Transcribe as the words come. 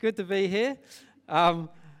Good to be here.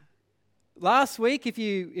 Last week, if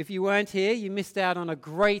you weren't here, you missed out on a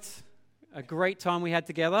great time we had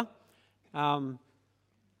together.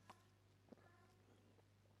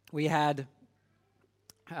 We had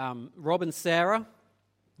Rob and Sarah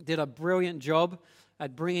did a brilliant job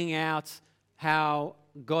at bringing out how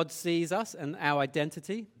God sees us and our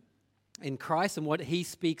identity in Christ and what He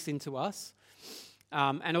speaks into us,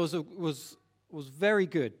 and it was very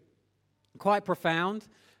good, quite profound.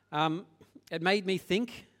 It made me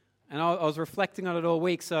think, and I was reflecting on it all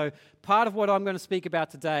week. So part of what I'm going to speak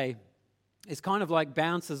about today is kind of like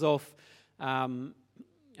bounces off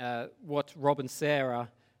what Rob and Sarah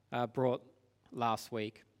brought last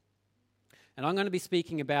week. And I'm going to be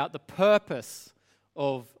speaking about the purpose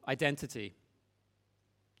of identity.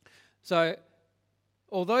 So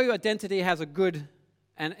although identity has a good,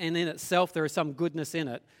 and in itself there is some goodness in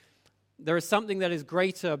it, there is something that is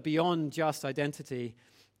greater beyond just identity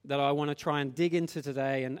that I want to try and dig into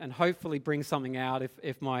today and hopefully bring something out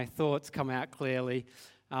if my thoughts come out clearly.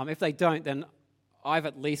 If they don't, then I've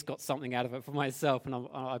at least got something out of it for myself, and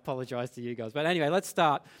I apologize to you guys. But anyway, let's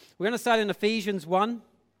start. We're going to start in Ephesians 1.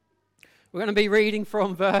 We're going to be reading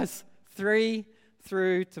from verse 3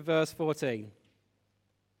 through to verse 14.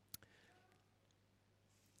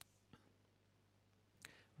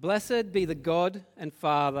 Blessed be the God and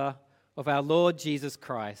Father of our Lord Jesus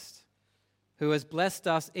Christ, who has blessed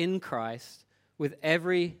us in Christ with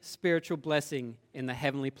every spiritual blessing in the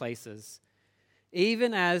heavenly places,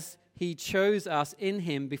 even as He chose us in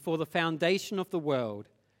Him before the foundation of the world,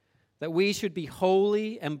 that we should be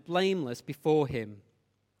holy and blameless before Him.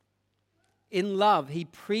 In love, He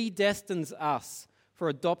predestines us for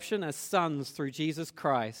adoption as sons through Jesus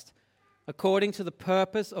Christ, according to the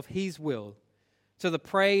purpose of His will, to the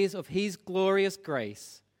praise of His glorious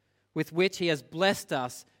grace, with which He has blessed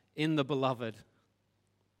us in the Beloved.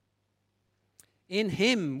 In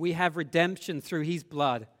Him we have redemption through His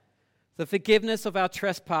blood, the forgiveness of our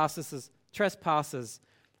trespasses,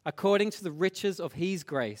 according to the riches of His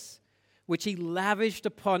grace, which He lavished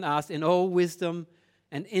upon us in all wisdom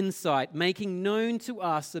and insight, making known to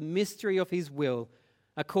us the mystery of His will,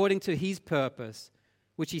 according to His purpose,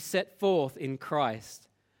 which He set forth in Christ,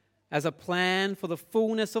 as a plan for the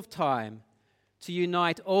fullness of time, to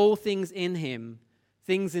unite all things in Him,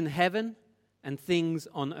 things in heaven and things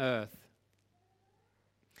on earth.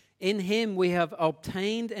 In Him we have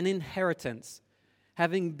obtained an inheritance,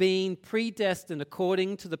 having been predestined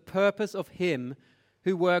according to the purpose of Him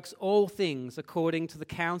who works all things according to the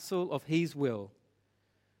counsel of His will,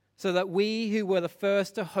 so that we who were the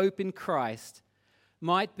first to hope in Christ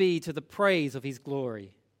might be to the praise of His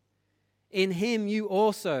glory. In Him you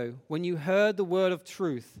also, when you heard the word of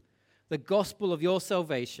truth, the gospel of your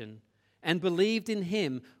salvation, and believed in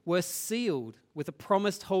Him, were sealed with the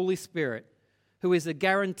promised Holy Spirit, who is a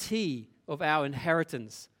guarantee of our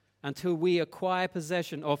inheritance until we acquire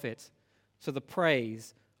possession of it, to the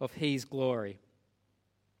praise of His glory.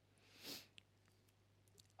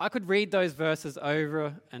 I could read those verses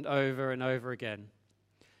over and over and over again.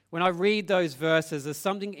 When I read those verses, there's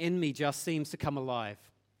something in me just seems to come alive.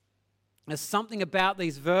 There's something about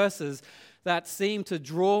these verses that seem to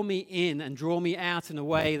draw me in and draw me out in a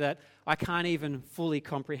way that I can't even fully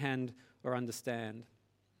comprehend or understand.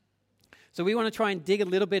 So we want to try and dig a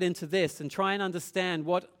little bit into this and try and understand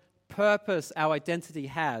what purpose our identity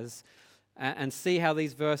has and see how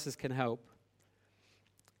these verses can help.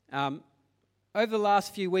 Over the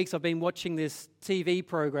last few weeks, I've been watching this TV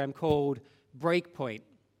program called Breakpoint,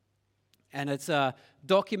 and it's a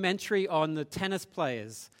documentary on the tennis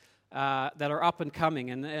players that are up and coming.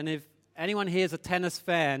 And if anyone here is a tennis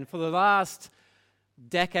fan, for the last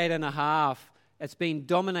decade and a half, it's been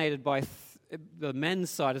dominated by the men's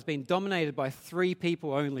side has been dominated by three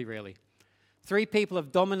people only, really. Three people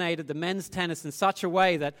have dominated the men's tennis in such a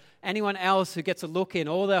way that anyone else who gets a look in,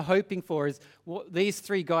 all they're hoping for is these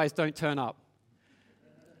three guys don't turn up.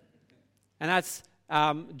 And that's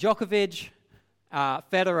Djokovic,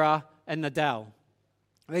 Federer, and Nadal.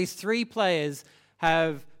 These three players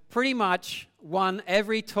have pretty much won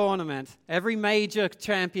every tournament, every major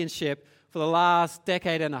championship for the last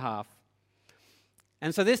decade and a half.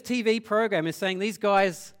 And so this TV program is saying these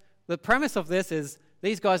guys, the premise of this is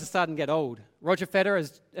these guys are starting to get old. Roger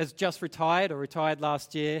Federer has just retired or retired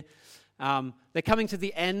last year. They're coming to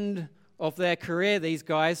the end of their career, these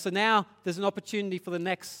guys. So now there's an opportunity for the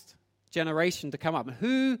next generation to come up.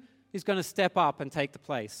 Who is going to step up and take the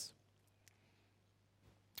place?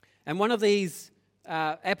 And one of these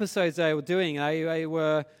episodes they were doing, they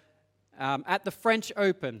were at the French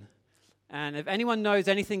Open. And if anyone knows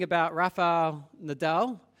anything about Rafael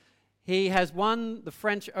Nadal, he has won the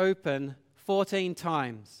French Open 14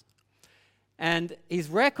 times. And his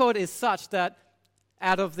record is such that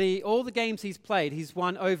out of all the games he's played, he's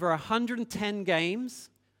won over 110 games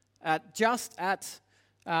at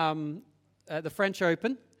the French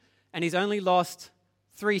Open, and he's only lost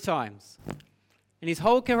 3 times. In his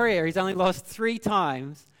whole career, he's only lost 3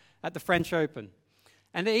 times at the French Open.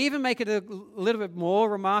 And to even make it a little bit more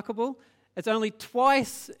remarkable, it's only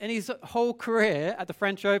twice in his whole career at the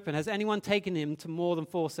French Open has anyone taken him to more than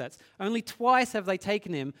 4 sets. Only twice have they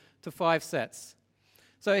taken him to 5 sets.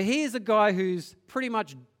 So he is a guy who's pretty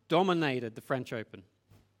much dominated the French Open.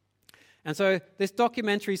 And so this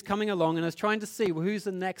documentary is coming along and is trying to see who's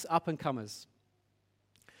the next up-and-comers.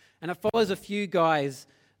 And it follows a few guys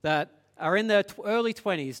that are in their early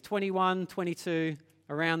 20s, 21, 22,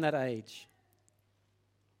 around that age.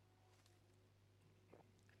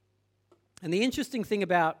 And the interesting thing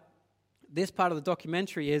about this part of the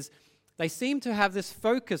documentary is they seem to have this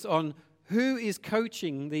focus on who is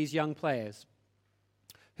coaching these young players,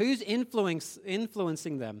 who's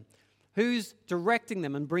influencing them, who's directing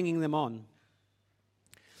them and bringing them on.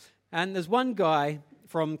 And there's one guy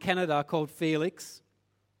from Canada called Felix,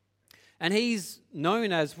 and he's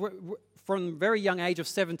known as, from a very young age of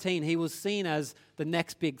 17, he was seen as the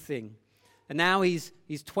next big thing. And now he's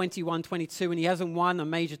 21, 22, and he hasn't won a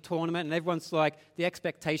major tournament, and everyone's like, the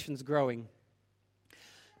expectation's growing.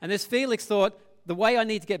 And this Felix thought, the way I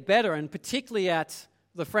need to get better, and particularly at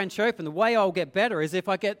the French Open, the way I'll get better is if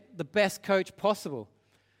I get the best coach possible.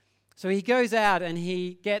 So he goes out and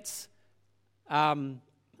he gets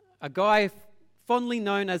a guy fondly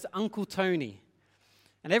known as Uncle Tony.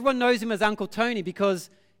 And everyone knows him as Uncle Tony because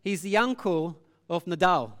he's the uncle of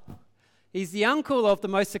Nadal. He's the uncle of the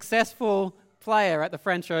most successful player at the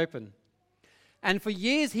French Open. And for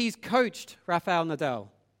years he's coached Rafael Nadal.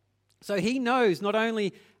 So he knows not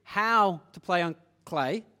only how to play on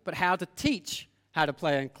clay, but how to teach how to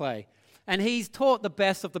play on clay. And he's taught the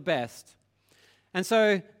best of the best. And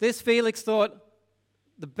so this Felix thought,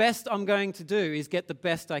 the best I'm going to do is get the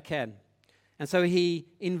best I can. And so he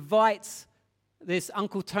invites this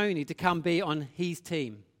Uncle Tony to come be on his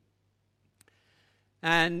team.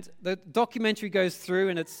 And the documentary goes through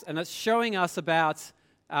and it's showing us about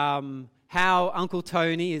how Uncle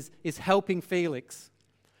Tony is helping Felix.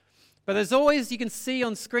 But there's always, you can see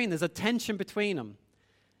on screen, there's a tension between them.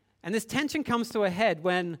 And this tension comes to a head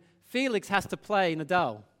when Felix has to play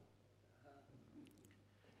Nadal.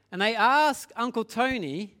 And they ask Uncle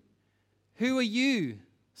Tony, who are you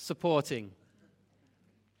supporting?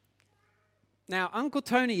 Now, Uncle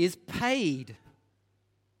Tony is paid.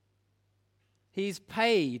 He's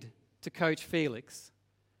paid to coach Felix.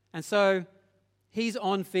 And so he's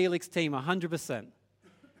on Felix's team 100%.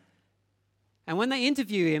 And when they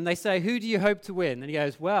interview him, they say, who do you hope to win? And he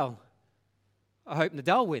goes, well, I hope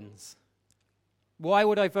Nadal wins. Why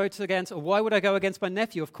would I vote against, or why would I go against my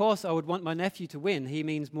nephew? Of course, I would want my nephew to win. He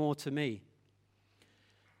means more to me.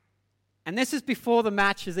 And this is before the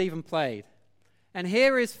match is even played. And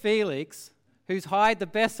here is Felix, who's hired the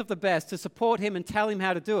best of the best to support him and tell him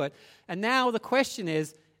how to do it. And now the question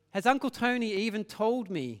is, has Uncle Tony even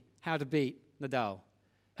told me how to beat Nadal?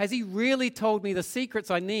 Has he really told me the secrets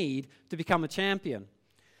I need to become a champion?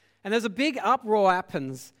 And there's a big uproar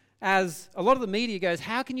happens as a lot of the media goes,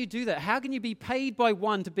 how can you do that? How can you be paid by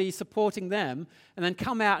one to be supporting them and then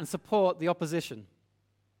come out and support the opposition?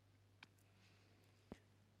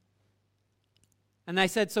 And they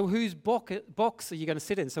said, so whose box are you going to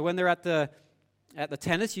sit in? So when they're at the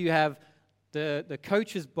tennis, you have the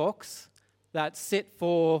coach's box that sit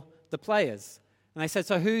for the players. And they said,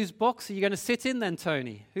 so whose box are you going to sit in then,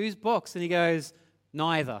 Tony? Whose box? And he goes,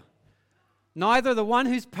 neither. Neither the one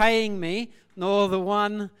who's paying me, nor the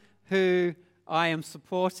one who I am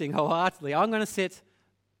supporting wholeheartedly. I'm going to sit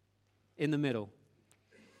in the middle.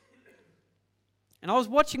 And I was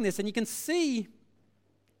watching this, and you can see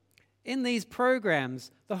in these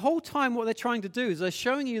programs, the whole time what they're trying to do is they're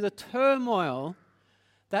showing you the turmoil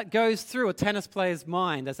that goes through a tennis player's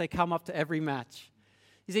mind as they come up to every match.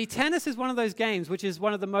 You see, tennis is one of those games which is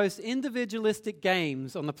one of the most individualistic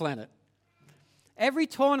games on the planet. Every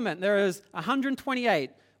tournament, there is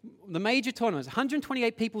 128, the major tournaments,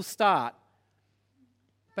 128 people start,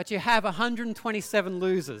 but you have 127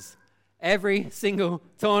 losers every single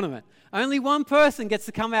tournament. Only one person gets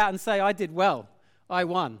to come out and say, I did well, I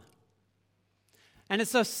won. And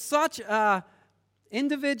it's such a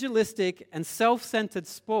individualistic and self-centered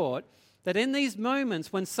sport that in these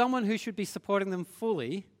moments when someone who should be supporting them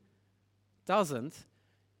fully doesn't,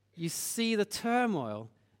 you see the turmoil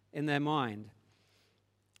in their mind.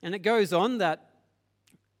 And it goes on that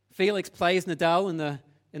Felix plays Nadal in the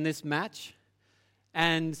in this match,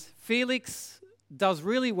 and Felix does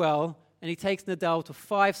really well, and he takes Nadal to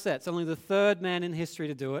 5 sets, only the third man in history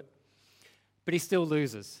to do it, but he still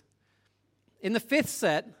loses. In the 5th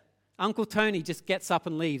set, Uncle Tony just gets up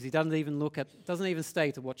and leaves. He doesn't even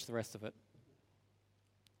stay to watch the rest of it.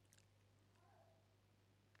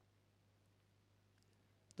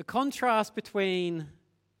 The contrast between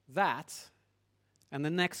that and the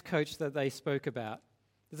next coach that they spoke about.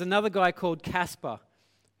 There's another guy called Casper.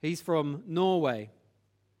 He's from Norway.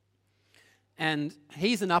 And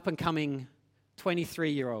he's an up-and-coming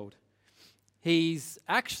 23-year-old. He's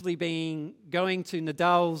actually been going to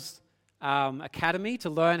Nadal's academy to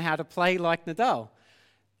learn how to play like Nadal.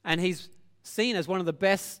 And he's seen as one of the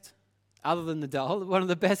best, other than Nadal, one of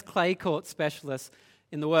the best clay court specialists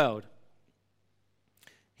in the world.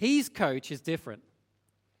 His coach is different.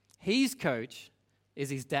 His coach is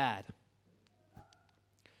his dad.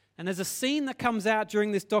 And there's a scene that comes out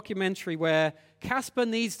during this documentary where Casper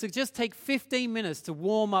needs to just take 15 minutes to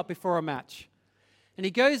warm up before a match. And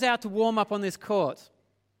he goes out to warm up on this court.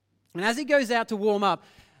 And as he goes out to warm up,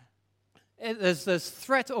 there's this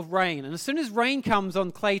threat of rain. And as soon as rain comes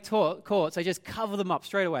on clay courts, they just cover them up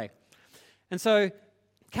straight away. And so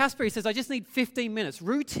Casper, he says, I just need 15 minutes.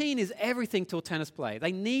 Routine is everything to a tennis player.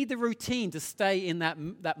 They need the routine to stay in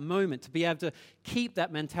that moment, to be able to keep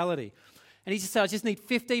that mentality. And he just said, I just need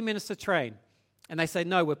 15 minutes to train. And they say,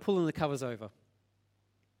 no, we're pulling the covers over.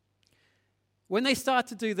 When they start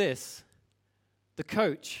to do this, the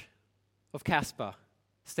coach of Casper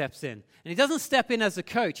steps in. And he doesn't step in as a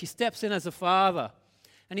coach, he steps in as a father.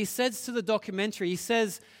 And he says to the documentary, he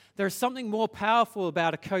says, there's something more powerful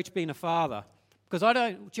about a coach being a father. Because I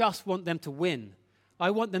don't just want them to win.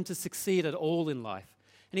 I want them to succeed at all in life.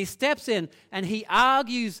 And he steps in and he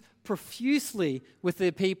argues profusely with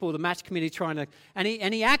the people, the match committee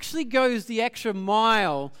and he actually goes the extra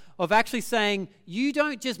mile of actually saying, you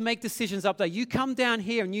don't just make decisions up there. You come down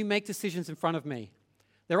here and you make decisions in front of me.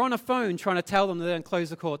 They're on a phone trying to tell them they're going to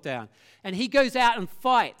close the court down. And he goes out and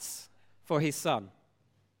fights for his son.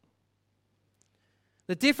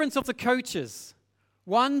 The difference of the coaches,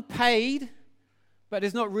 one paid but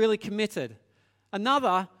is not really committed.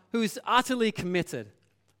 Another who is utterly committed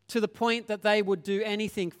to the point that they would do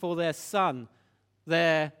anything for their son,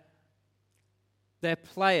 their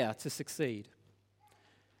player, to succeed.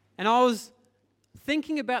 And I was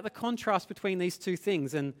thinking about the contrast between these two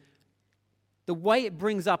things and the way it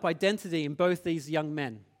brings up identity in both these young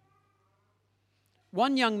men.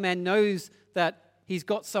 One young man knows that he's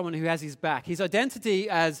got someone who has his back. His identity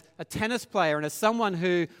as a tennis player and as someone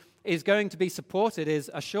who is going to be supported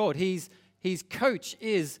is assured. His coach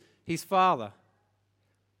is his father.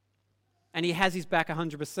 And he has his back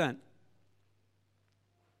 100%.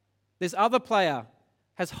 This other player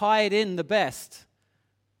has hired in the best,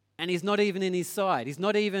 and he's not even in his side. He's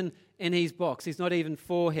not even in his box. He's not even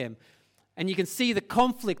for him. And you can see the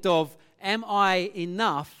conflict of, am I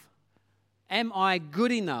enough? Am I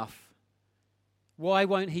good enough? Why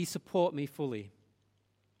won't he support me fully?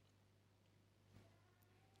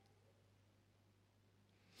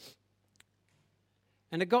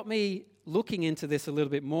 And it got me looking into this a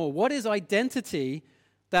little bit more. What is identity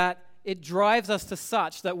that it drives us to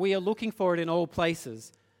such that we are looking for it in all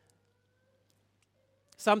places?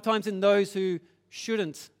 Sometimes in those who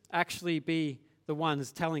shouldn't actually be the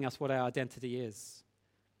ones telling us what our identity is.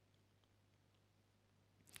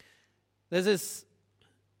 There's this,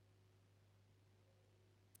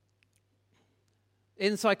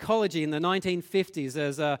 in psychology in the 1950s,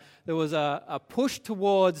 there was a push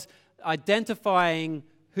towards identifying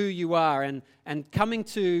who you are and coming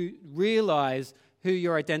to realize who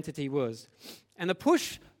your identity was. And the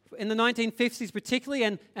push in the 1950s particularly,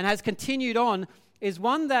 and has continued on, is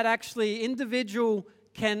one that actually individual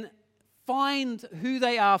can find who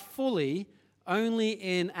they are fully only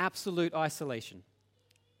in absolute isolation.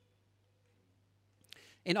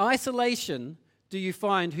 In isolation, do you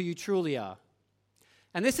find who you truly are?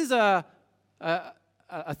 And this is a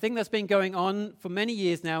thing that's been going on for many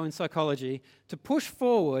years now in psychology, to push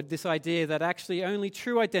forward this idea that actually only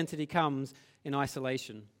true identity comes in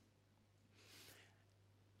isolation.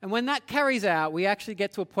 And when that carries out, we actually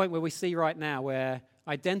get to a point where we see right now where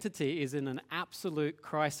identity is in an absolute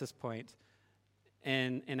crisis point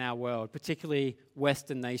in our world, particularly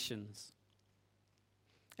Western nations.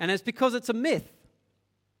 And it's because it's a myth.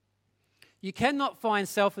 You cannot find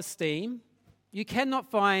self-esteem, you cannot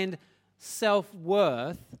find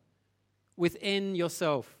self-worth within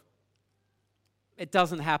yourself. It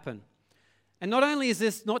doesn't happen. And not only is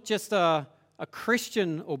this not just a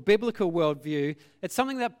Christian or biblical worldview, it's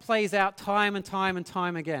something that plays out time and time and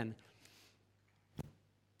time again.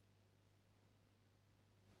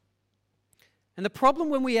 And the problem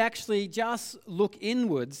when we actually just look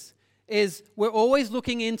inwards is we're always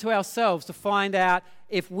looking into ourselves to find out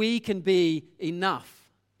if we can be enough,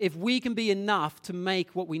 if we can be enough to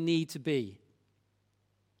make what we need to be.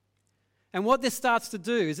 And what this starts to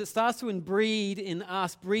do is it starts to breed in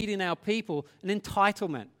us, breed in our people, an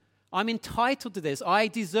entitlement. I'm entitled to this. I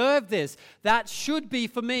deserve this. That should be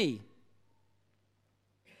for me.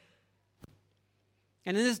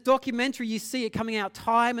 And in this documentary, you see it coming out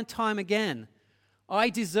time and time again. I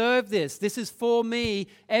deserve this. This is for me.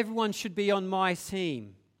 Everyone should be on my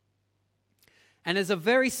team. And as a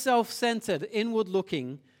very self-centered,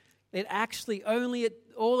 inward-looking, it actually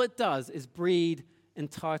all it does is breed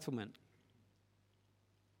entitlement.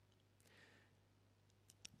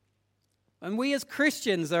 And we as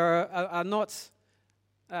Christians are not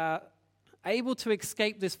able to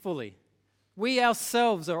escape this fully. We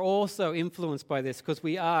ourselves are also influenced by this because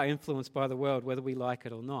we are influenced by the world, whether we like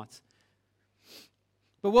it or not.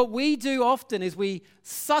 But what we do often is we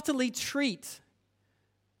subtly treat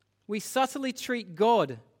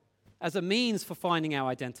God as a means for finding our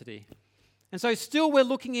identity. And so still we're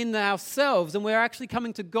looking in ourselves and we're actually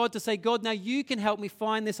coming to God to say, God, now you can help me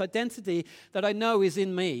find this identity that I know is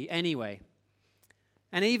in me anyway.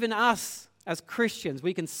 And even us as Christians,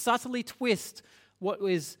 we can subtly twist what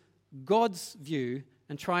is God's view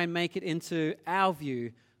and try and make it into our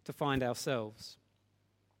view to find ourselves.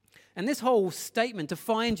 And this whole statement, to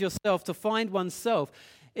find yourself, to find oneself,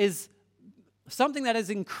 is something that has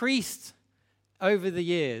increased over the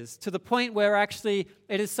years to the point where actually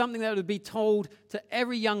it is something that would be told to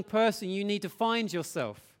every young person, you need to find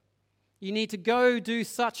yourself. You need to go do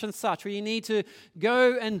such and such, or you need to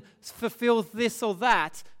go and fulfill this or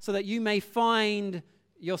that so that you may find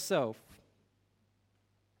yourself.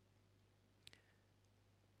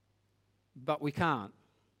 But we can't.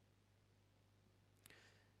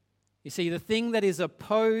 You see, the thing that is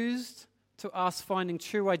opposed to us finding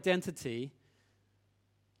true identity,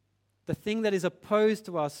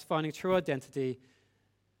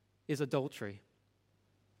 is adultery.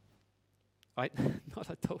 Not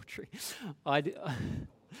adultery.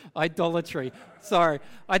 Idolatry. Sorry.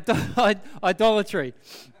 Idolatry.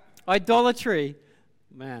 Idolatry.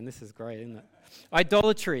 Man, this is great, isn't it?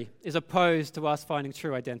 Idolatry is opposed to us finding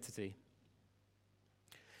true identity.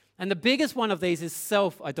 And the biggest one of these is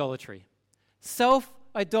self-idolatry.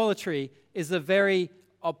 Self-idolatry is the very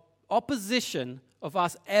opposition of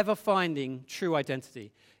us ever finding true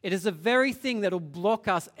identity. It is the very thing that will block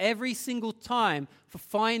us every single time for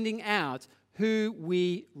finding out who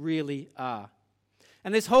we really are.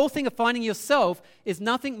 And this whole thing of finding yourself is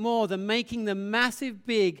nothing more than making the massive,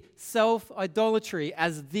 big self-idolatry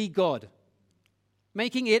as the God.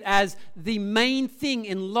 Making it as the main thing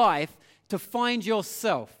in life to find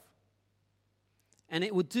yourself. And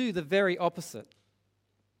it will do the very opposite.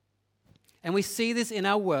 And we see this in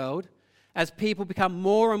our world as people become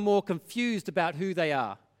more and more confused about who they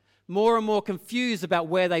are. More and more confused about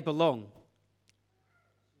where they belong.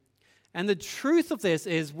 And the truth of this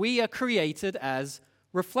is we are created as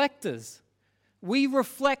reflectors. We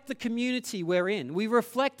reflect the community we're in. We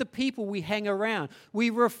reflect the people we hang around. We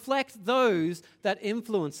reflect those that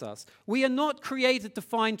influence us. We are not created to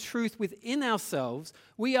find truth within ourselves.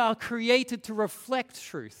 We are created to reflect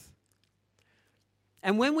truth.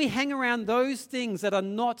 And when we hang around those things that are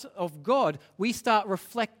not of God, we start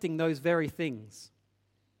reflecting those very things.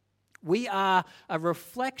 We are a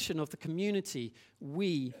reflection of the community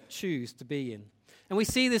we choose to be in. And we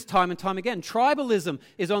see this time and time again. Tribalism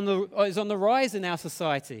is on the rise in our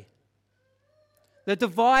society. The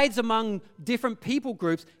divides among different people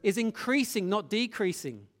groups is increasing, not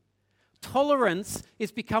decreasing. Tolerance is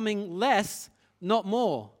becoming less, not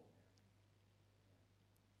more.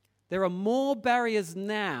 There are more barriers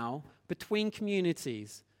now between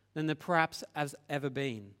communities than there perhaps has ever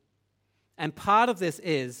been. And part of this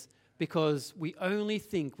is because we only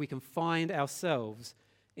think we can find ourselves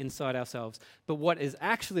inside ourselves. But what is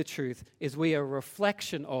actually the truth is we are a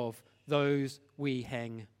reflection of those we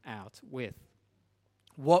hang out with.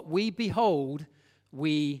 What we behold,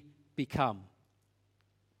 we become.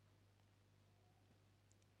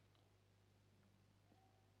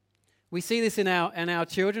 We see this in our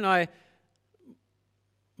children.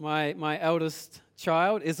 My eldest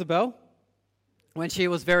child, Isabel, when she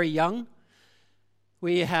was very young,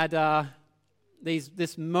 we had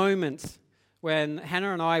this moment when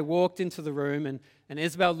Hannah and I walked into the room and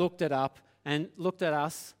Isabel looked at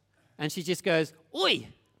us, and she just goes, "Oi!"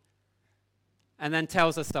 and then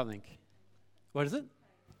tells us something. What is it?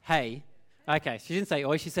 Hey. Okay, she didn't say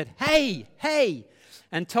oi, she said, "Hey, hey,"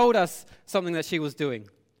 and told us something that she was doing.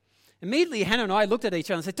 Immediately, Hannah and I looked at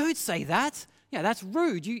each other and said, "Don't say that. Yeah, that's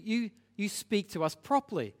rude. You speak to us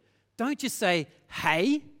properly. Don't just say,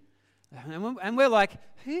 hey. And we're like,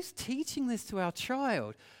 who's teaching this to our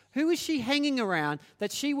child? Who is she hanging around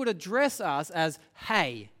that she would address us as,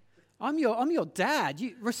 hey? I'm your dad.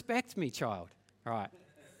 You respect me, child. All right.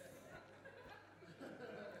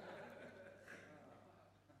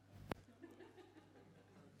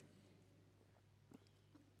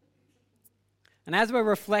 And as we're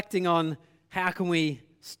reflecting on how can we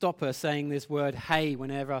stop her saying this word, hey,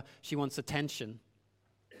 whenever she wants attention,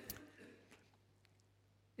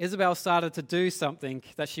 Isabel started to do something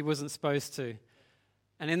that she wasn't supposed to.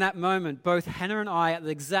 And in that moment, both Hannah and I, at the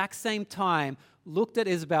exact same time, looked at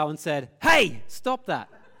Isabel and said, hey, stop that.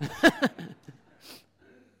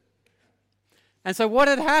 And so what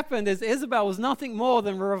had happened is Isabel was nothing more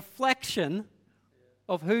than a reflection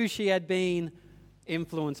of who she had been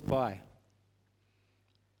influenced by.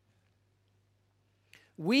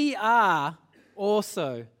 We are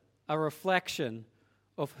also a reflection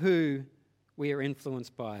of who we are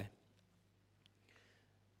influenced by.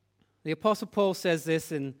 The Apostle Paul says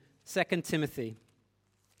this in 2 Timothy.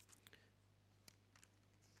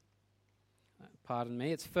 Pardon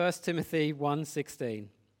me, it's 1 Timothy 1:16. He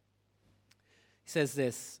says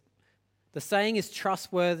this, the saying is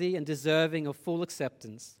trustworthy and deserving of full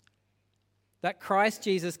acceptance, that Christ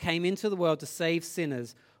Jesus came into the world to save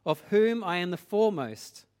sinners, of whom I am the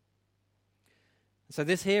foremost. So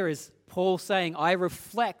this here is Paul saying, I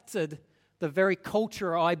reflected the very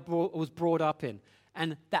culture I was brought up in,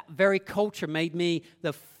 and that very culture made me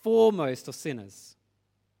the foremost of sinners.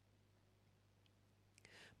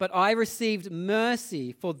 But I received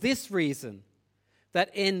mercy for this reason, that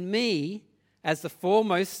in me, as the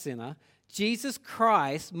foremost sinner, Jesus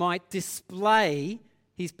Christ might display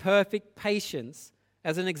his perfect patience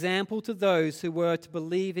as an example to those who were to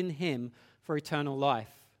believe in him for eternal life.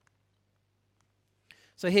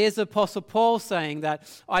 So here's the Apostle Paul saying that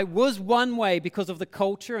I was one way because of the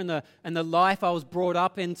culture and the life I was brought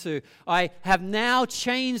up into. I have now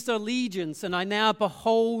changed allegiance and I now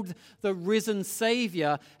behold the risen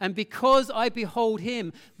Savior. And because I behold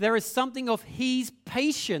him, there is something of his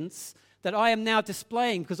patience that I am now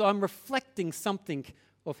displaying because I'm reflecting something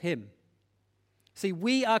of him. See,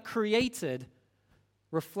 we are created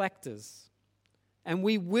reflectors, and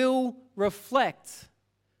we will reflect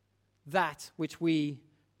that which we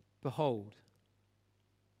behold.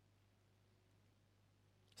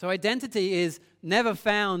 So identity is never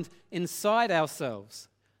found inside ourselves.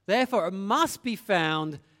 Therefore, it must be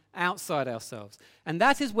found outside ourselves. And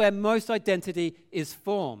that is where most identity is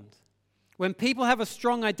formed. When people have a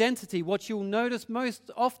strong identity, what you'll notice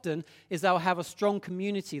most often is they'll have a strong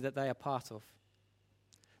community that they are part of.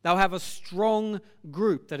 They'll have a strong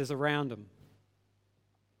group that is around them.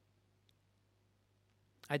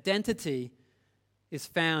 Identity is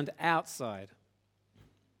found outside.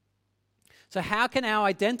 So how can our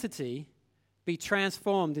identity be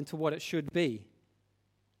transformed into what it should be?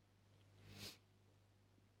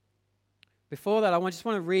 Before that, I just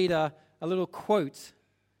want to read a little quote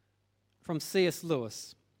from C.S.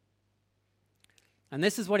 Lewis. And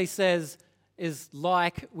this is what he says is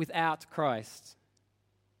like without Christ.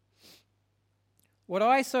 What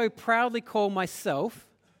I so proudly call myself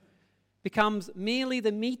becomes merely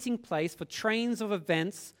the meeting place for trains of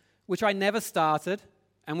events which I never started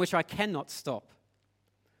and which I cannot stop.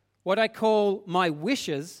 What I call my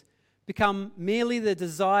wishes become merely the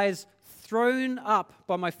desires thrown up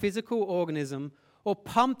by my physical organism or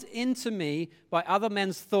pumped into me by other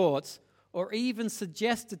men's thoughts or even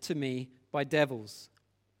suggested to me by devils.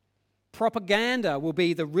 Propaganda will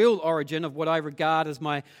be the real origin of what I regard as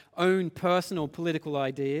my own personal political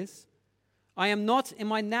ideas. I am not in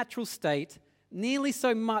my natural state nearly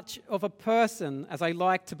so much of a person as I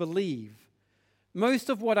like to believe. Most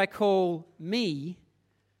of what I call me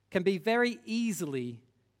can be very easily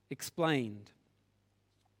explained.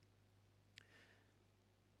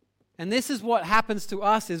 And this is what happens to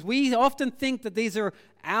us, is we often think that these are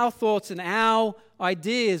our thoughts and our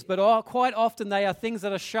ideas, but quite often they are things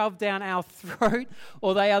that are shoved down our throat,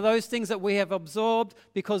 or they are those things that we have absorbed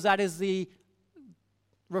because that is the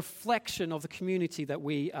reflection of the community that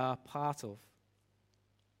we are part of.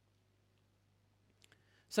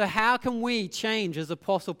 So how can we change, as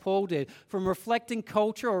Apostle Paul did, from reflecting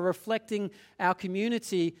culture or reflecting our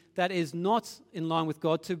community that is not in line with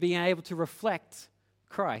God to being able to reflect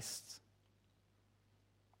Christ?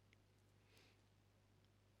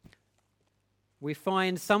 We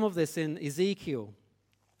find some of this in Ezekiel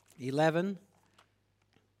 11,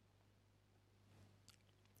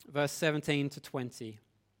 verse 17 to 20.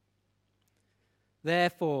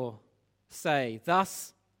 Therefore say,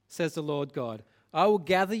 thus says the Lord God. I will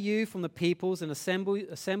gather you from the peoples and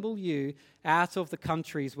assemble you out of the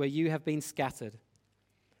countries where you have been scattered.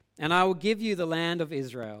 And I will give you the land of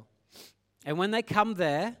Israel. And when they come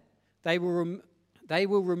there, they will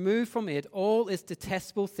remove from it all its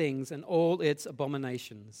detestable things and all its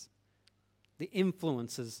abominations, the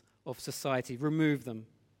influences of society. Remove them.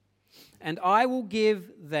 And I will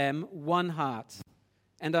give them one heart,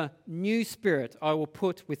 and a new spirit I will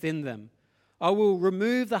put within them. I will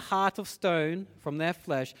remove the heart of stone from their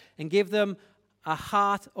flesh and give them a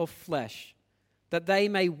heart of flesh, that they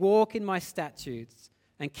may walk in my statutes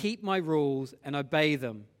and keep my rules and obey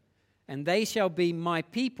them. And they shall be my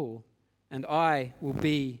people, and I will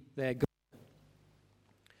be their God.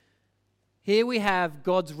 Here we have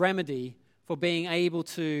God's remedy for being able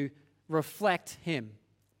to reflect Him.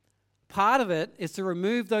 Part of it is to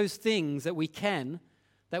remove those things that we can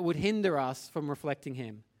that would hinder us from reflecting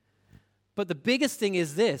Him. But the biggest thing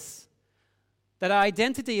is this, that our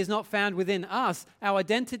identity is not found within us. Our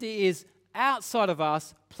identity is outside of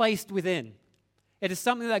us, placed within. It is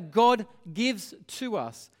something that God gives to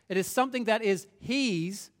us. It is something that is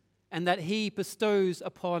His and that He bestows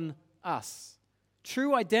upon us.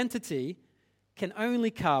 True identity can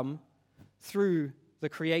only come through the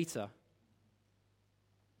Creator.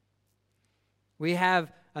 We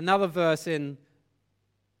have another verse in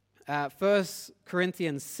 1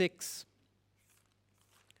 Corinthians 6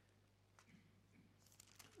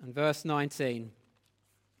 and verse 19,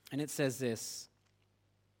 and it says this.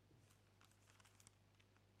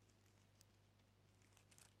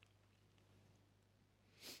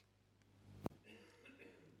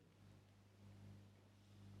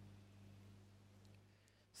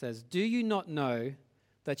 It says, "Do you not know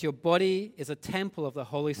that your body is a temple of the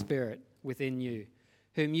Holy Spirit within you,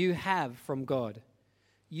 whom you have from God?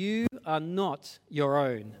 You are not your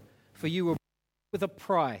own, for you were bought with a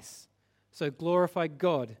price. So glorify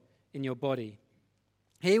God in your body."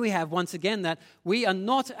 Here we have once again that we are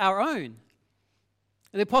not our own.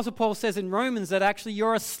 The Apostle Paul says in Romans that actually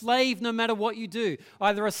you're a slave no matter what you do.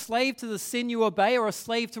 Either a slave to the sin you obey or a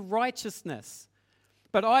slave to righteousness.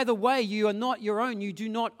 But either way, you are not your own. You do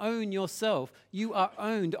not own yourself. You are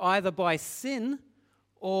owned either by sin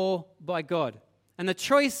or by God. And the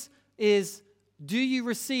choice is, do you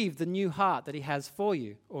receive the new heart that He has for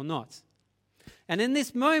you or not? And in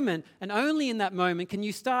this moment, and only in that moment, can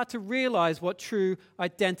you start to realize what true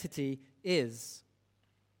identity is.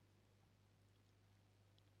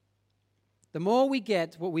 The more we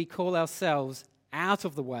get what we call ourselves out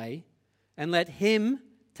of the way and let Him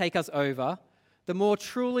take us over, the more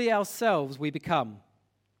truly ourselves we become.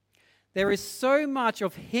 There is so much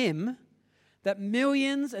of Him that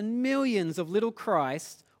millions and millions of little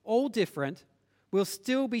Christs, all different, will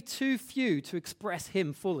still be too few to express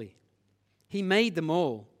Him fully. He made them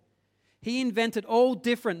all. He invented all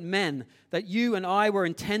different men that you and I were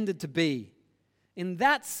intended to be. In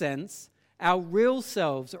that sense, our real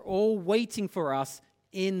selves are all waiting for us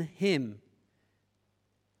in Him.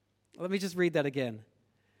 Let me just read that again.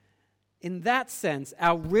 In that sense,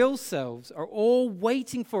 our real selves are all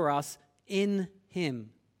waiting for us in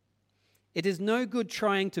Him. It is no good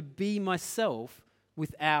trying to be myself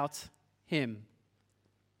without Him.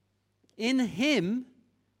 In Him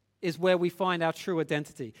is where we find our true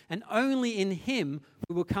identity. And only in Him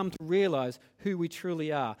we will come to realize who we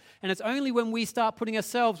truly are. And it's only when we start putting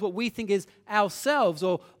ourselves, what we think is ourselves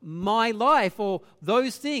or my life or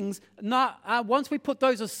those things, once we put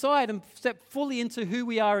those aside and step fully into who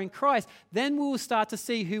we are in Christ, then we will start to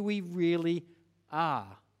see who we really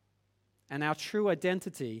are. And our true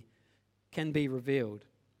identity can be revealed.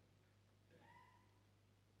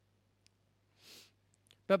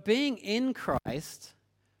 But being in Christ,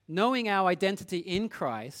 knowing our identity in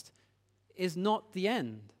Christ, is not the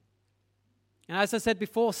end. And as I said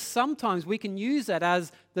before, sometimes we can use that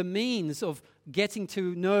as the means of getting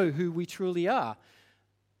to know who we truly are.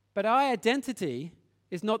 But our identity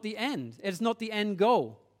is not the end. It's not the end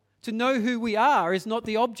goal. To know who we are is not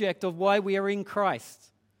the object of why we are in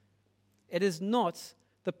Christ. It is not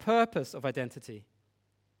the purpose of identity.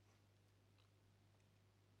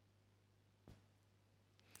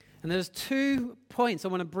 And there's 2 points I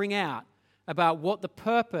want to bring out about what the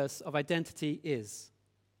purpose of identity is.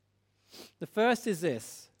 The first is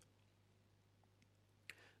this: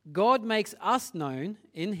 God makes us known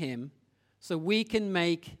in Him so we can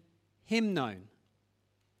make Him known.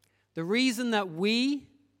 The reason that we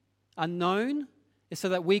are known is so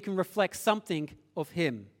that we can reflect something of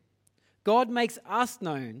Him. God makes us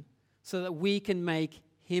known so that we can make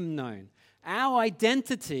Him known. Our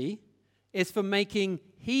identity is for making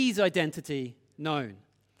His identity known.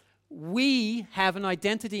 we have an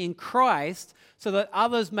identity in Christ so that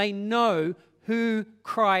others may know who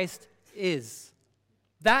Christ is.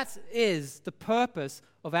 That is the purpose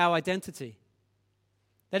of our identity.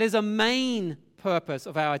 That is a main purpose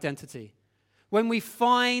of our identity. When we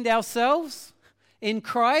find ourselves in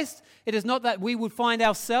Christ, it is not that we would find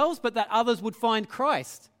ourselves, but that others would find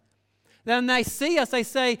Christ. Then they see us, they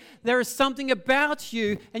say, there is something about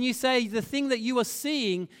you, and you say, the thing that you are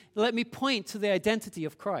seeing, let me point to the identity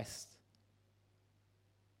of Christ.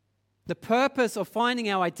 The purpose of finding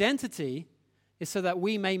our identity is so that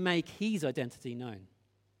we may make his identity known.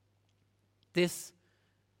 This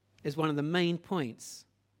is one of the main points.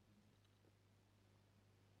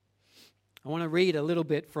 I want to read a little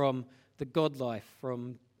bit from The God Life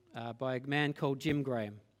by a man called Jim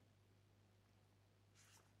Graham.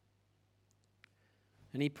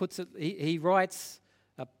 And he writes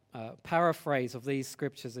a paraphrase of these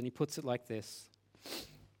scriptures, and he puts it like this.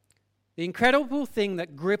 The incredible thing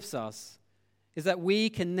that grips us is that we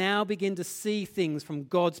can now begin to see things from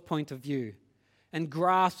God's point of view and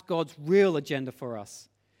grasp God's real agenda for us.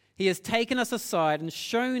 He has taken us aside and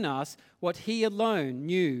shown us what he alone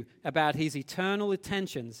knew about his eternal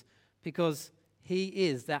intentions, because he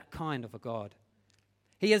is that kind of a God.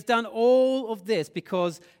 He has done all of this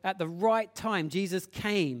because at the right time Jesus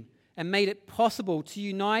came and made it possible to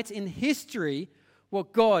unite in history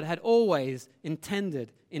what God had always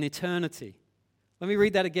intended in eternity. Let me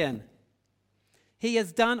read that again. He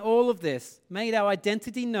has done all of this, made our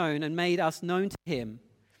identity known and made us known to him.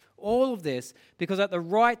 All of this because at the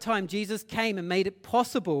right time Jesus came and made it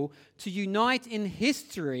possible to unite in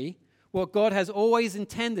history what God has always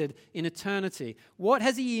intended in eternity. What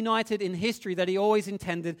has he united in history that he always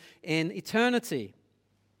intended in eternity?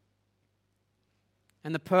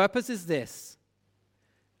 And the purpose is this.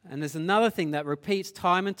 And there's another thing that repeats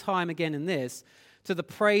time and time again in this, to the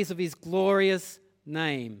praise of his glorious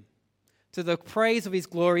name, to the praise of his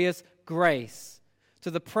glorious grace,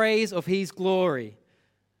 to the praise of his glory.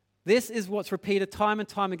 This is what's repeated time and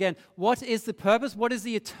time again. What is the purpose? What is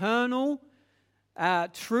the eternal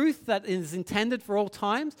truth that is intended for all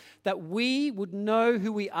times? That we would know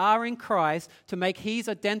who we are in Christ, to make his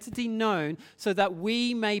identity known, so that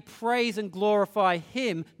we may praise and glorify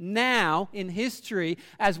him now in history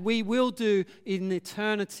as we will do in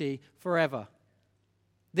eternity forever.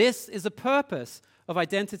 This is the purpose of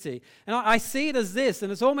identity. And I see it as this,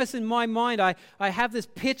 and it's almost in my mind, I have this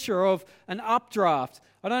picture of an updraft.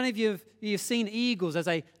 I don't know if you've seen eagles as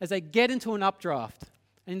they get into an updraft,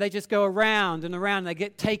 and they just go around and around, and they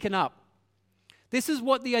get taken up. This is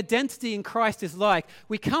what the identity in Christ is like.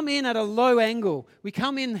 We come in at a low angle. We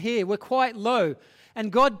come in here, we're quite low,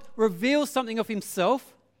 and God reveals something of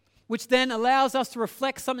himself, which then allows us to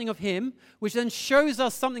reflect something of him, which then shows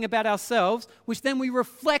us something about ourselves, which then we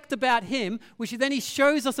reflect about him, which then he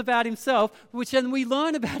shows us about himself, which then we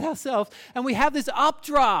learn about ourselves, and we have this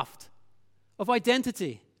updraft of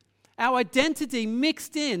identity. Our identity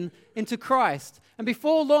mixed into Christ. And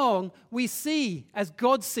before long, we see as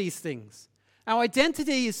God sees things. Our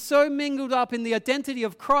identity is so mingled up in the identity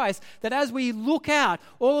of Christ that as we look out,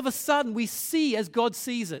 all of a sudden we see as God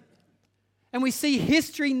sees it. And we see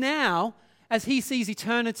history now as he sees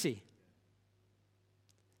eternity.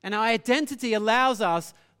 And our identity allows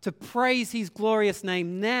us to praise his glorious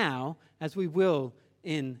name now as we will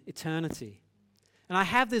in eternity. And I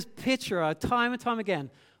have this picture time and time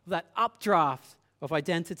again of that updraft of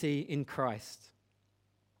identity in Christ.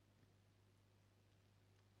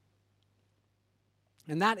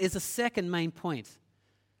 And that is the second main point.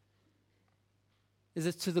 Is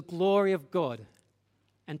it to the glory of God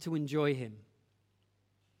and to enjoy him.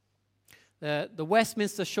 The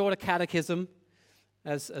Westminster Shorter Catechism,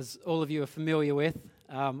 as all of you are familiar with,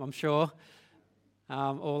 I'm sure,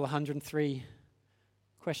 all 103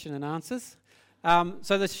 question and answers.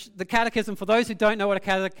 So the catechism, for those who don't know what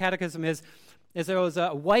a catechism is there was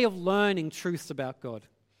a way of learning truths about God.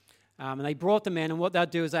 And they brought them in, and what they'll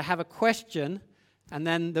do is they have a question, and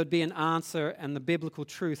then there'd be an answer and the biblical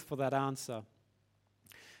truth for that answer.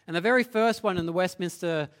 And the very first one in the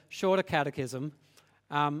Westminster Shorter Catechism,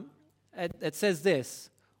 it says this: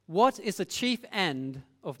 what is the chief end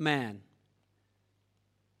of man?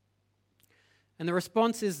 And the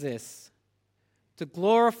response is this: to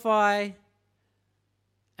glorify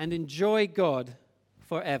and enjoy God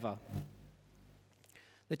forever.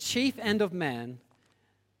 The chief end of man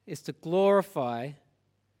is to glorify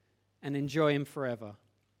and enjoy him forever.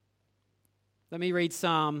 Let me read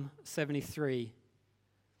Psalm 73,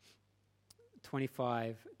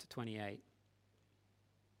 25 to 28.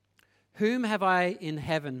 Whom have I in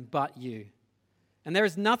heaven but you? And there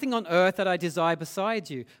is nothing on earth that I desire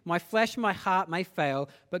besides you. My flesh and my heart may fail,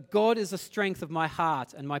 but God is the strength of my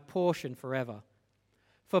heart and my portion forever.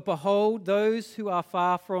 For behold, those who are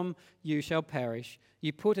far from you shall perish.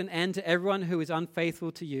 You put an end to everyone who is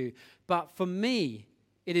unfaithful to you. But for me,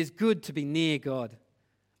 it is good to be near God.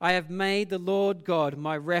 I have made the Lord God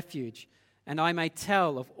my refuge, and I may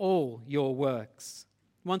tell of all your works.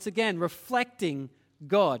 Once again, reflecting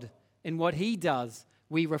God in what he does,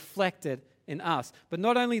 we reflect it in us. But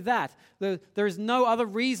not only that, there is no other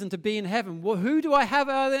reason to be in heaven. Well, who do I have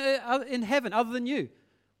in heaven other than you?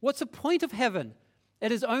 What's the point of heaven?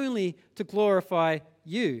 It is only to glorify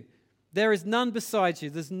you. There is none besides you.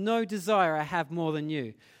 There's no desire I have more than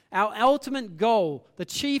you. Our ultimate goal, the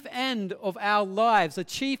chief end of our lives, the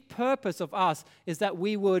chief purpose of us is that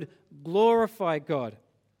we would glorify God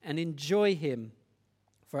and enjoy him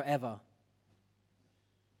forever.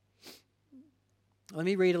 Let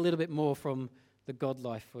me read a little bit more from the God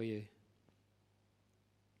life for you.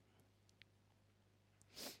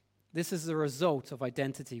 This is the result of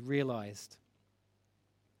identity realized.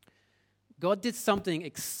 God did something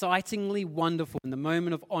excitingly wonderful in the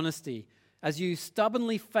moment of honesty as you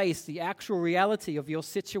stubbornly face the actual reality of your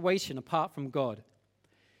situation apart from God.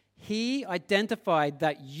 He identified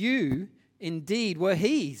that you indeed were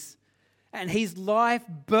his. And his life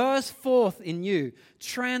burst forth in you,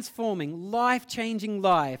 transforming, life-changing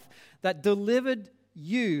life that delivered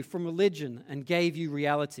you from religion and gave you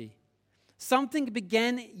reality. Something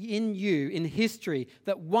began in you in history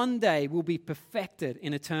that one day will be perfected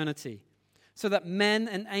in eternity, so that men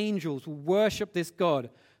and angels will worship this God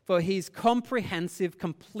for his comprehensive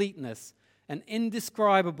completeness and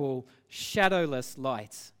indescribable, shadowless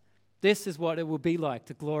light. This is what it will be like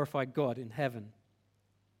to glorify God in heaven.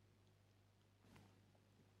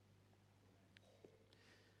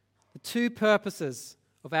 The two purposes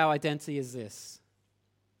of our identity is this: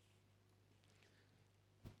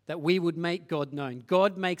 that we would make God known.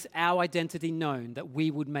 God makes our identity known, that we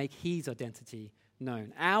would make his identity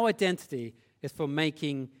known. Our identity is for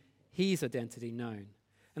making his identity known.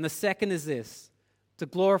 And the second is this: to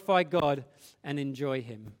glorify God and enjoy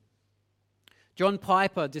him. John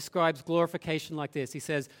Piper describes glorification like this. He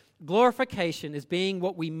says, glorification is being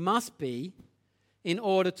what we must be in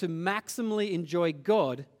order to maximally enjoy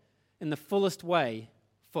God in the fullest way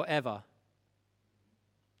forever.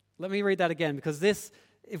 Let me read that again, because this,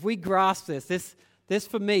 if we grasp this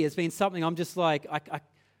for me has been something I'm just like,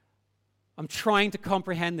 I'm trying to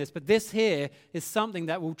comprehend this, but this here is something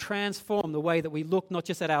that will transform the way that we look not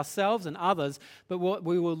just at ourselves and others, but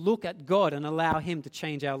we will look at God and allow him to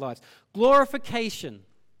change our lives. Glorification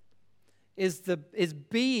is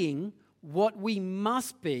being what we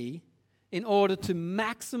must be in order to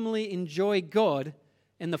maximally enjoy God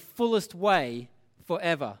in the fullest way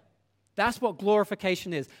forever. That's what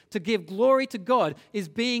glorification is. To give glory to God is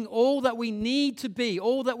being all that we need to be,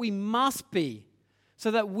 all that we must be,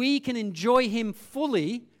 so that we can enjoy him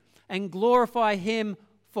fully and glorify him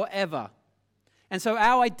forever. And so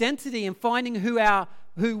our identity in finding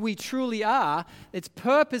who we truly are, its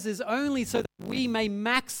purpose is only so that we may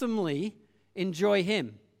maximally enjoy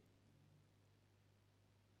him.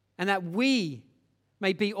 And that we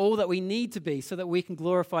may be all that we need to be so that we can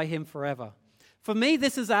glorify him forever. For me,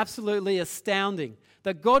 this is absolutely astounding,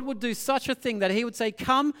 that God would do such a thing that he would say,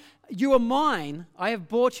 come, you are mine, I have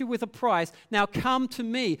bought you with a price, now come to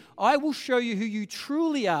me. I will show you who you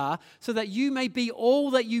truly are so that you may be all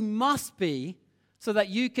that you must be so that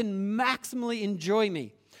you can maximally enjoy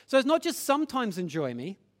me. So it's not just sometimes enjoy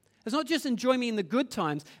me. It's not just enjoy me in the good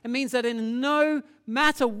times. It means that in no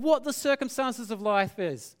matter what the circumstances of life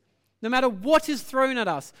is, no matter what is thrown at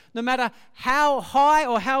us, no matter how high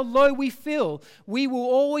or how low we feel, we will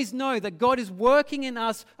always know that God is working in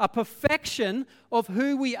us a perfection of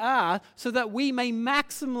who we are so that we may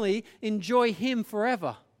maximally enjoy him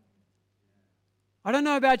forever. I don't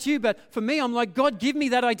know about you, but for me, I'm like, God, give me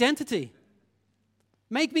that identity.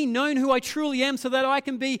 Make me known who I truly am so that I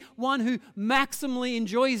can be one who maximally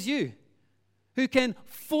enjoys you, who can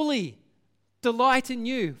fully delight in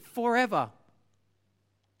you forever.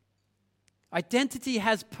 Identity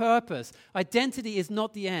has purpose. Identity is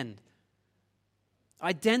not the end.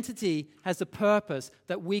 Identity has a purpose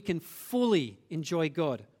that we can fully enjoy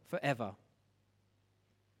God forever.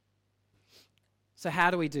 So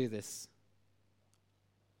how do we do this?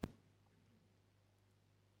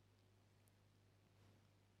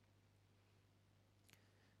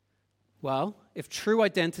 Well, if true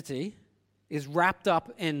identity is wrapped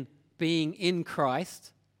up in being in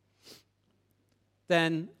Christ,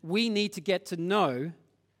 then we need to get to know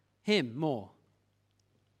him more.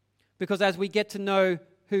 Because as we get to know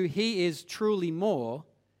who he is truly more,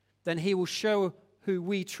 then he will show who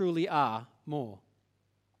we truly are more.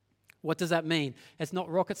 What does that mean? It's not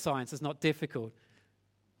rocket science. It's not difficult.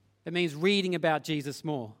 It means reading about Jesus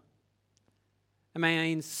more. It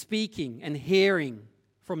means speaking and hearing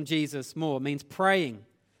from Jesus more. It means praying.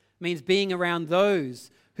 It means being around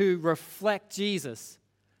those who reflect Jesus.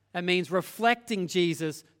 It means reflecting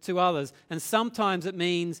Jesus to others. And sometimes it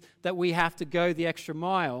means that we have to go the extra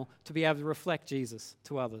mile to be able to reflect Jesus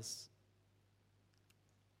to others.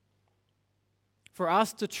 For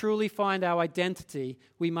us to truly find our identity,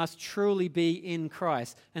 we must truly be in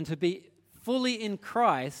Christ. And to be fully in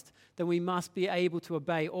Christ, then we must be able to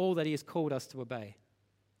obey all that he has called us to obey.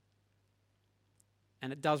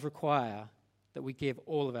 And it does require that we give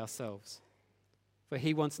all of ourselves. For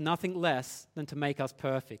he wants nothing less than to make us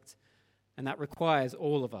perfect. And that requires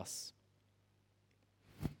all of us.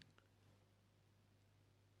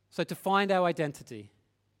 So to find our identity,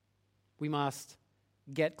 we must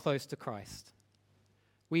get close to Christ.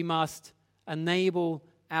 We must enable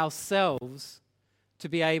ourselves to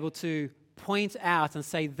be able to point out and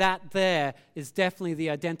say that there is definitely the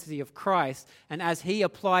identity of Christ. And as he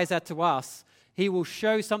applies that to us, he will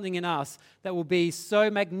show something in us that will be so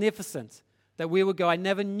magnificent that we will go, I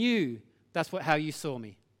never knew that's how you saw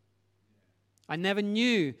me. I never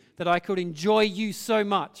knew that I could enjoy you so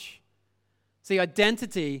much. See,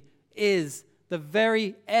 identity is the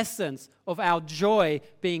very essence of our joy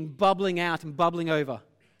being bubbling out and bubbling over.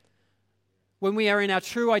 When we are in our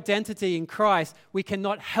true identity in Christ, we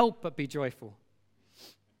cannot help but be joyful.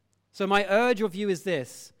 So my urge of you is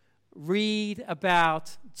this: read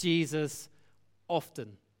about Jesus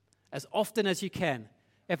often as you can.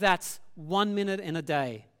 If that's 1 minute in a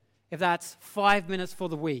day, if that's 5 minutes for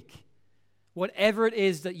the week, whatever it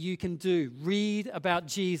is that you can do, read about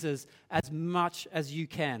Jesus as much as you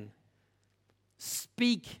can.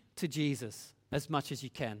 Speak to Jesus as much as you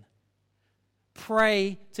can.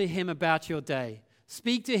 Pray to him about your day.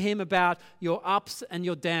 Speak to him about your ups and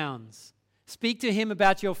your downs. Speak to him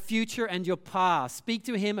about your future and your past. Speak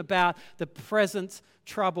to him about the present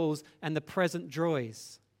troubles and the present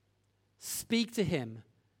joys. Speak to him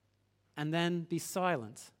and then be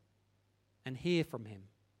silent and hear from him.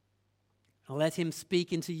 Let him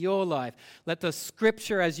speak into your life. Let the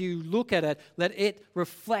scripture, as you look at it, let it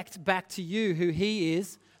reflect back to you who he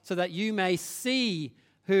is, so that you may see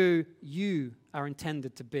who you are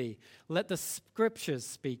intended to be. Let the scriptures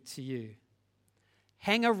speak to you.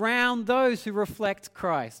 Hang around those who reflect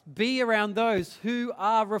Christ. Be around those who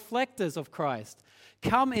are reflectors of Christ.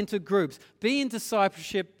 Come into groups. Be in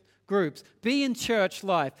discipleship groups. Be in church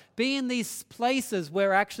life. Be in these places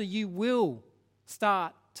where actually you will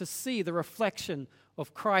start to see the reflection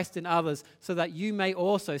of Christ in others, so that you may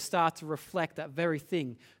also start to reflect that very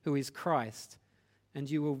thing who is Christ. And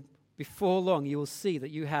you will, before long, you will see that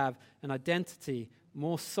you have an identity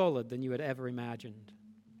more solid than you had ever imagined.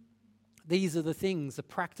 These are the things, the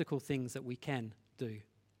practical things that we can do.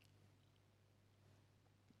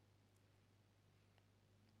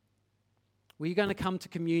 We're going to come to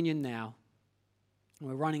communion now.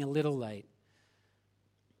 We're running a little late.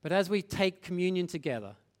 But as we take communion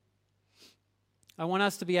together, I want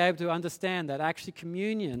us to be able to understand that actually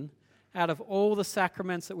communion, out of all the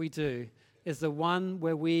sacraments that we do, is the one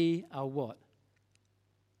where we are what?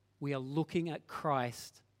 We are looking at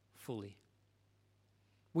Christ fully.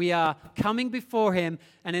 We are coming before him,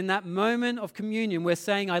 and in that moment of communion, we're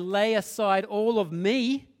saying, I lay aside all of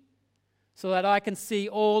me so that I can see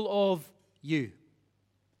all of you.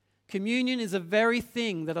 Communion is a very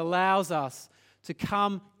thing that allows us to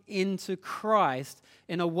come into Christ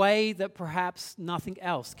in a way that perhaps nothing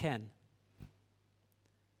else can.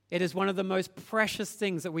 It is one of the most precious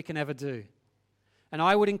things that we can ever do. And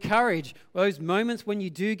I would encourage those moments when you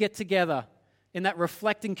do get together in that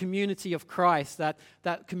reflecting community of Christ, that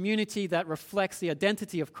community that reflects the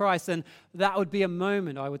identity of Christ, and that would be a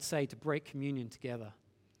moment, I would say, to break communion together.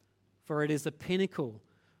 For it is the pinnacle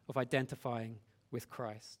of identifying with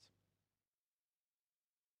Christ.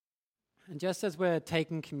 And just as we're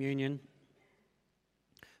taking communion,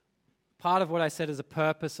 part of what I said is a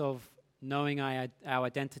purpose of knowing our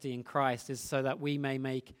identity in Christ is so that we may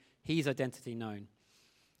make his identity known.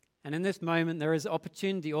 And in this moment, there is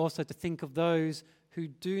opportunity also to think of those who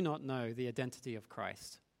do not know the identity of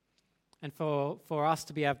Christ, and for us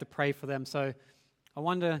to be able to pray for them. So I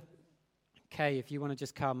wonder, Kay, if you want to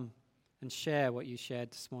just come and share what you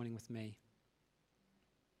shared this morning with me.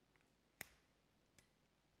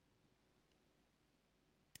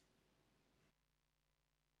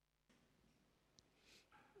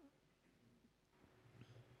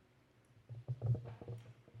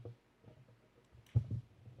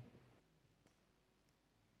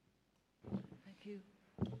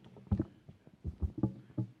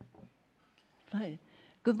 Hi.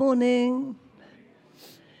 Good morning.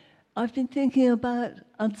 I've been thinking about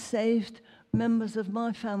unsaved members of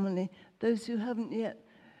my family, those who haven't yet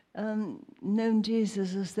known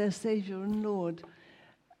Jesus as their Saviour and Lord.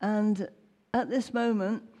 And at this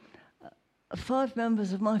moment, 5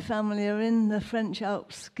 members of my family are in the French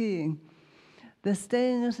Alps skiing. They're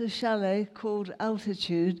staying at a chalet called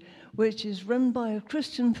Altitude, which is run by a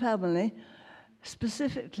Christian family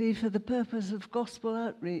specifically for the purpose of gospel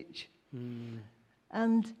outreach.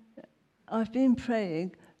 And I've been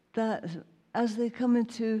praying that as they come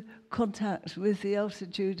into contact with the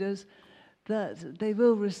Altituders, that they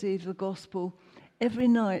will receive the gospel. Every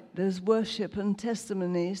night there's worship and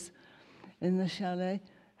testimonies in the chalet,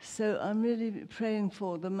 so I'm really praying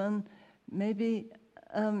for them, and maybe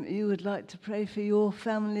you would like to pray for your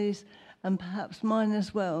families and perhaps mine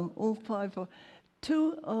as well. All 5 are.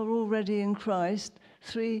 2 are already in Christ,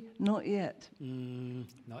 3 not yet.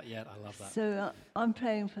 Not yet, I love that. So I'm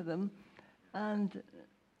praying for them, and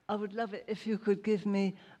I would love it if you could give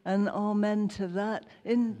me an amen to that.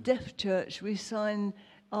 In Deaf Church, we sign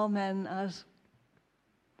amen as...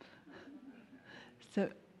 So,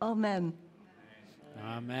 amen.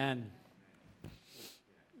 Amen.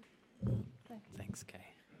 Thanks, Kay.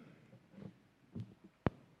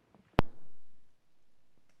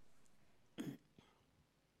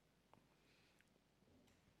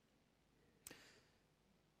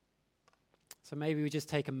 So maybe we just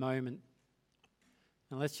take a moment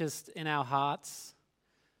and let's just, in our hearts,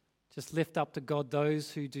 just lift up to God those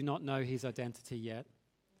who do not know his identity yet.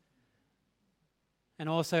 And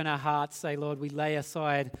also in our hearts say, Lord, we lay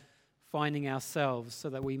aside finding ourselves so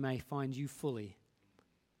that we may find you fully.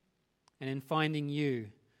 And in finding you,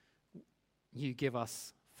 you give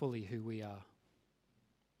us fully who we are.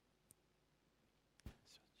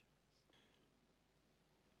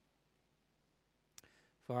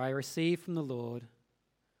 For I received from the Lord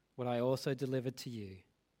what I also delivered to you,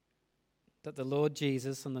 that the Lord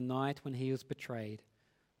Jesus, on the night when he was betrayed,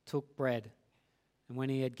 took bread, and when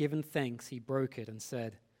he had given thanks, he broke it and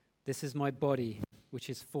said, "This is my body, which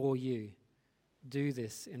is for you. Do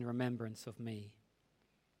this in remembrance of me."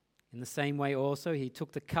 In the same way also he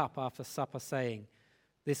took the cup after supper, saying,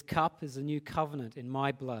 "This cup is the new covenant in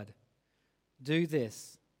my blood. Do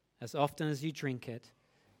this as often as you drink it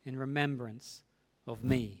in remembrance of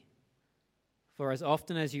me. For as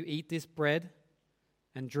often as you eat this bread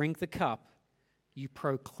and drink the cup, you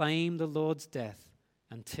proclaim the Lord's death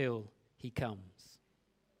until he comes."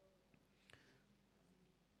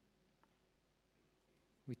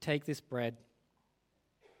 We take this bread,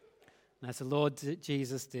 and as the Lord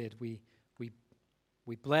Jesus did, we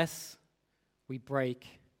bless, we break,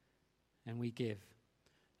 and we give.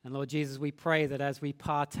 And Lord Jesus, we pray that as we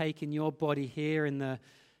partake in your body here in the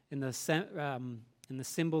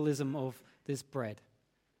symbolism of this bread,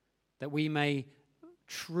 that we may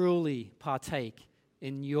truly partake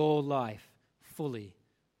in your life fully,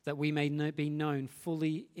 that we may be known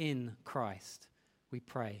fully in Christ. We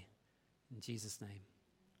pray in Jesus' name.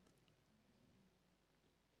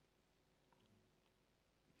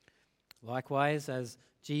 Likewise, as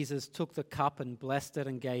Jesus took the cup and blessed it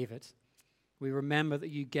and gave it, we remember that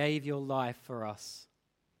you gave your life for us,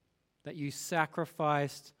 that you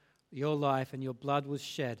sacrificed your life and your blood was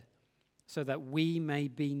shed so that we may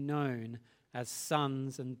be known as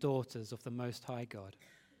sons and daughters of the Most High God.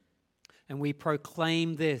 And we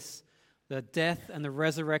proclaim this, the death and the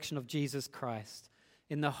resurrection of Jesus Christ,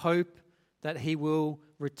 in the hope that he will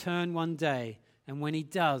return one day, and when he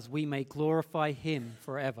does, we may glorify him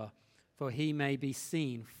forever, for he may be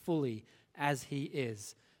seen fully as he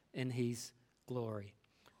is in his glory.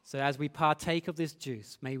 So as we partake of this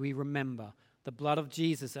juice, may we remember the blood of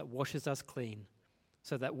Jesus that washes us clean,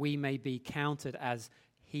 so that we may be counted as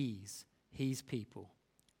his people.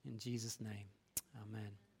 In Jesus' name,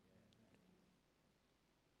 amen.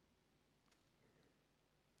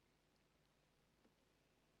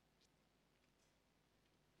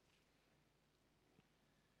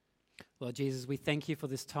 Lord Jesus, we thank you for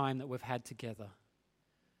this time that we've had together.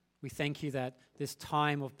 We thank you that this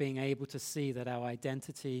time of being able to see that our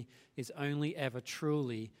identity is only ever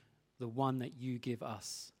truly the one that you give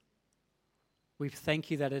us. We thank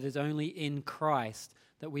you that it is only in Christ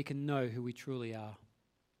that we can know who we truly are.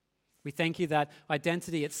 We thank you that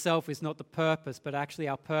identity itself is not the purpose, but actually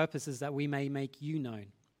our purpose is that we may make you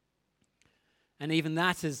known. And even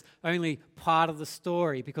that is only part of the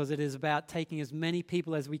story, because it is about taking as many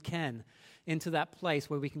people as we can into that place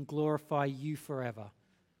where we can glorify you forever,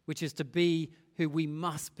 which is to be who we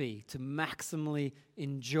must be to maximally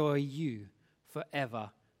enjoy you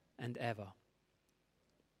forever and ever.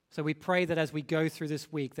 So we pray that as we go through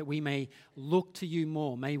this week, that we may look to you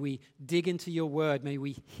more. May we dig into your word. May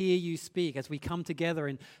we hear you speak as we come together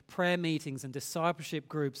in prayer meetings and discipleship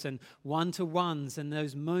groups and one-to-ones and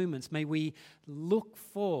those moments. May we look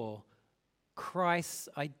for Christ's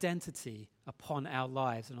identity upon our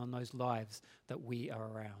lives and on those lives that we are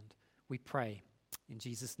around. We pray in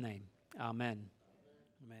Jesus' name. Amen.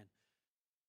 Amen.